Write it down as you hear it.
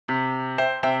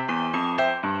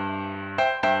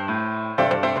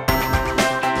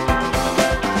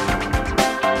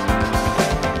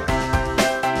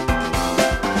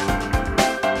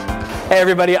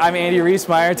everybody, I'm Andy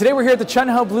Reesmeyer. Today we're here at the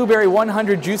Chunho Blueberry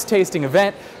 100 Juice Tasting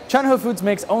Event. Chunho Foods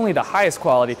makes only the highest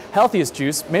quality, healthiest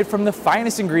juice made from the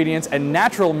finest ingredients and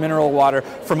natural mineral water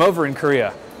from over in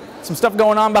Korea. Some stuff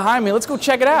going on behind me. Let's go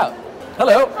check it out.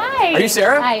 Hello. Hi. Are you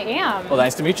Sarah? I am. Well,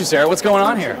 nice to meet you, Sarah. What's going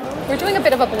on here? We're doing a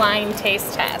bit of a blind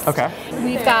taste test. Okay.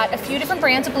 We've got a few different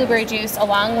brands of blueberry juice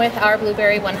along with our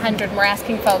Blueberry 100. And we're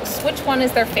asking folks which one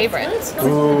is their favorite.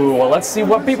 Ooh, well, let's see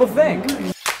what people think.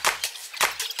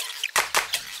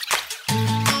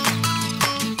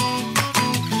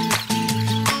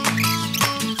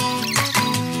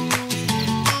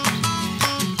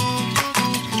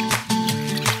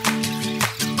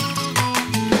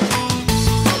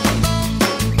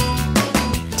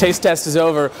 Taste test is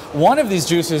over. One of these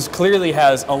juices clearly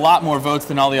has a lot more votes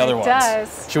than all the other ones. It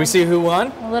does. Should we see who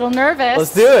won? A little nervous.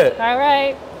 Let's do it. All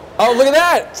right. Oh, look at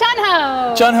that.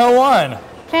 Chunho. Chunho won.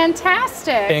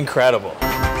 Fantastic. Incredible. Okay.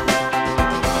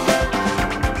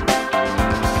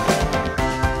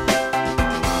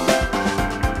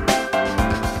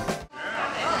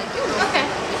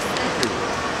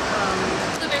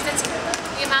 Blueberries, that's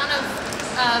the amount of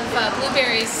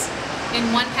blueberries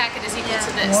in one packet is equal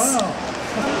to this. Wow.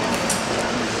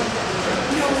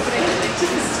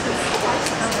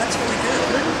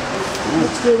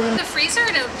 That's really good. In the freezer,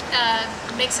 and it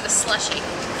makes it a slushy.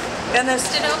 And there's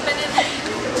Just it open and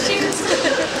cheers.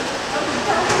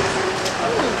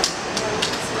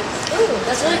 Ooh,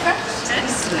 that's really fresh.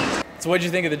 Excellent. So what did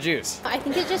you think of the juice? I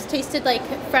think it just tasted like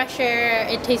fresher.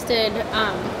 It tasted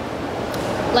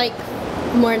like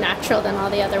more natural than all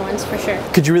the other ones for sure.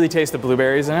 Could you really taste the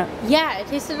blueberries in it? Yeah, it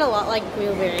tasted a lot like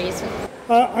blueberries.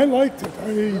 I liked it.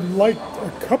 I liked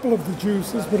a couple of the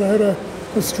juices, but I had a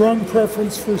strong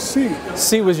preference for C.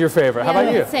 C was your favorite. How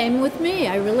about you? Same with me.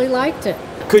 I really liked it.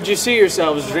 Could you see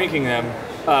yourselves drinking them,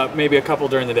 maybe a couple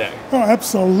during the day? Oh,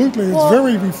 absolutely. It's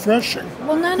very refreshing.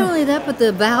 Well, not only that, but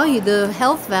the value, the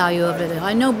health value of it.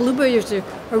 I know blueberries are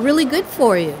really good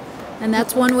for you, and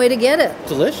that's one way to get it.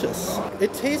 Delicious.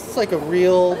 It tastes like a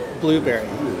real blueberry,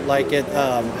 like it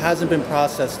hasn't been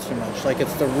processed too much, like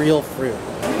it's the real fruit.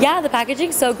 Yeah, the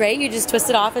packaging's so great. You just twist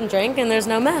it off and drink, and there's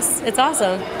no mess. It's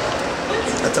awesome.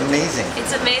 That's amazing.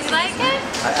 It's amazing, like it?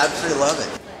 I absolutely love it.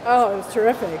 Oh, it was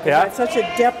terrific. Yeah? It had such a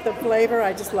depth of flavor.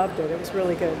 I just loved it. It was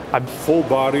really good. Full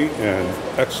body and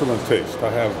excellent taste.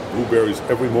 I have blueberries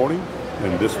every morning,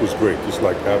 and this was great, just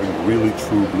like having really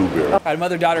true blueberry. I had a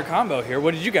mother-daughter combo here.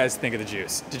 What did you guys think of the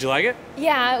juice? Did you like it?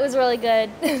 Yeah, it was really good.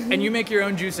 And you make your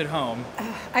own juice at home.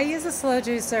 I use a slow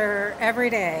juicer every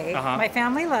day. My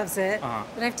family loves it,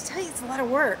 but I have to tell you, it's a lot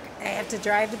of work. I have to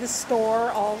drive to the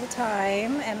store all the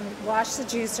time and wash the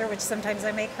juicer, which sometimes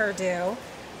I make her do.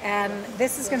 And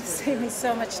this is going to save me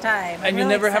so much time. And you'll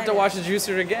never have to wash the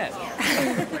juicer again.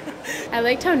 I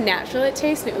liked how natural it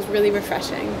tasted. It was really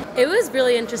refreshing. It was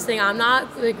really interesting. I'm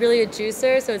not like really a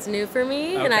juicer, so it's new for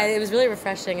me, and it was really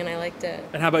refreshing, and I liked it.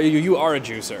 And how about you? You are a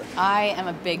juicer. I am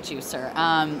a big juicer.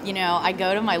 You know, I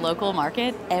go to my local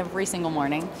market every single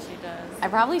morning. She does. I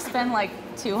probably spend like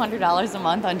 $200 a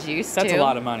month on juice, That's too. a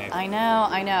lot of money. I know.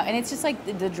 And it's just like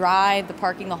the drive, the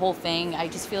parking, the whole thing. I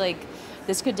just feel like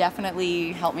this could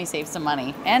definitely help me save some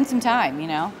money and some time, you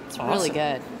know? It's really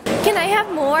good. Can I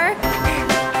have more?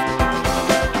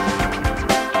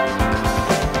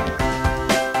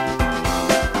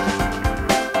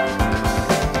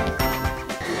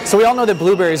 So we all know that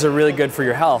blueberries are really good for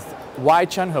your health. Why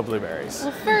Chunho blueberries?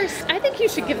 Well, first, I think you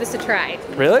should give this a try.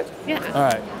 Really? Yeah. All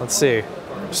right, let's see.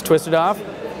 Just twist it off.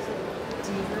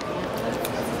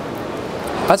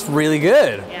 That's really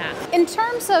good. Yeah. In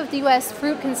terms of the U.S.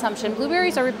 fruit consumption,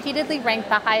 blueberries are repeatedly ranked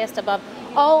the highest above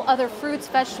all other fruits,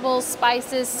 vegetables,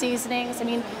 spices, seasonings. I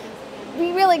mean,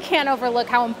 we really can't overlook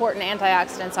how important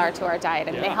antioxidants are to our diet.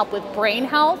 I mean, they help with brain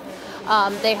health,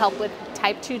 they help with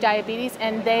type 2 diabetes,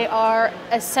 and they are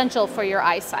essential for your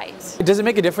eyesight. Does it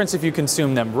make a difference if you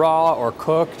consume them raw or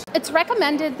cooked? It's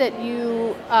recommended that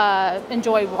you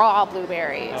enjoy raw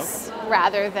blueberries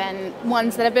rather than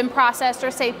ones that have been processed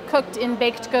or, say, cooked in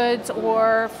baked goods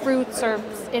or fruits or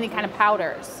any kind of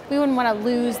powders. We wouldn't want to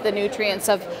lose the nutrients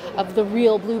of the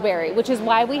real blueberry, which is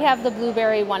why we have the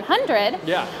Blueberry 100.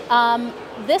 Yeah.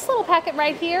 This little packet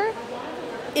right here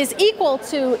is equal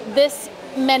to this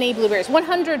many blueberries,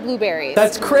 100 blueberries.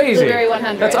 That's crazy. Blueberry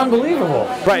 100. That's unbelievable.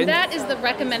 Right. That is the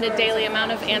recommended daily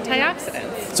amount of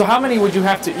antioxidants. So how many would you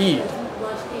have to eat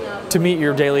to meet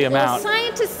your daily Well, amount?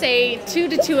 scientists say 2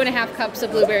 to 2.5 cups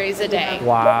of blueberries a day.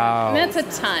 Wow. And that's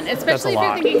a ton, especially if lot.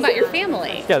 you're thinking about your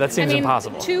family. Yeah, that seems I mean,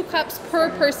 impossible. 2 cups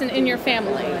per person in your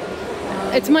family.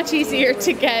 It's much easier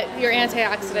to get your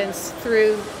antioxidants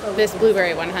through this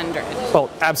Blueberry 100. Well,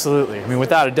 absolutely. I mean,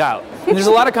 without a doubt. And there's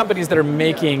a lot of companies that are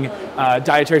making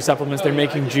dietary supplements, they're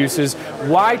making juices.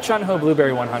 Why Chunho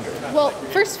Blueberry 100? Well,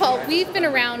 first of all, we've been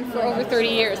around for over 30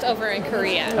 years over in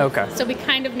Korea. Okay. So we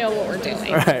kind of know what we're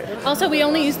doing. Right. Also, we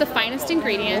only use the finest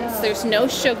ingredients. There's no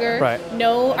sugar, Right.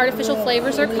 no artificial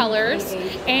flavors or colors,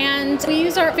 and we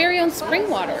use our very own spring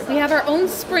water. We have our own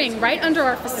spring right under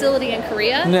our facility in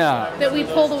Korea. No. That we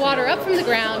pull the water up from the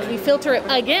ground, we filter it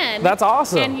again. That's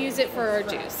awesome. And use it for our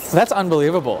juice. That's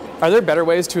unbelievable. Are there better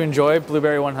ways to enjoy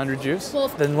Blueberry 100 juice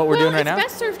than what we're doing right now? It's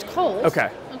best served cold. Okay.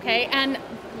 Okay, and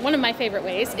one of my favorite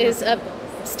ways is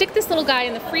stick this little guy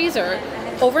in the freezer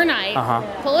overnight,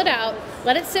 pull it out,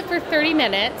 let it sit for 30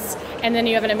 minutes, and then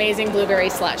you have an amazing blueberry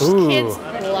slush. Ooh. Kids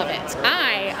love it.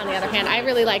 I, on the other hand, I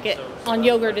really like it on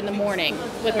yogurt in the morning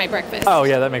with my breakfast. Oh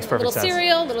yeah, that makes perfect Little sense.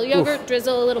 Cereal, little yogurt,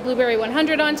 drizzle a little blueberry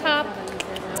 100 on top.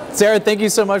 Sarah, thank you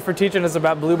so much for teaching us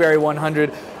about Blueberry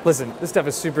 100. Listen, this stuff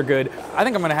is super good. I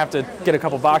think I'm gonna have to get a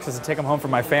couple boxes and take them home for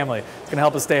my family. It's gonna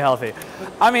help us stay healthy.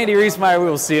 I'm Andy Reesmeyer. We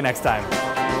will see you next time.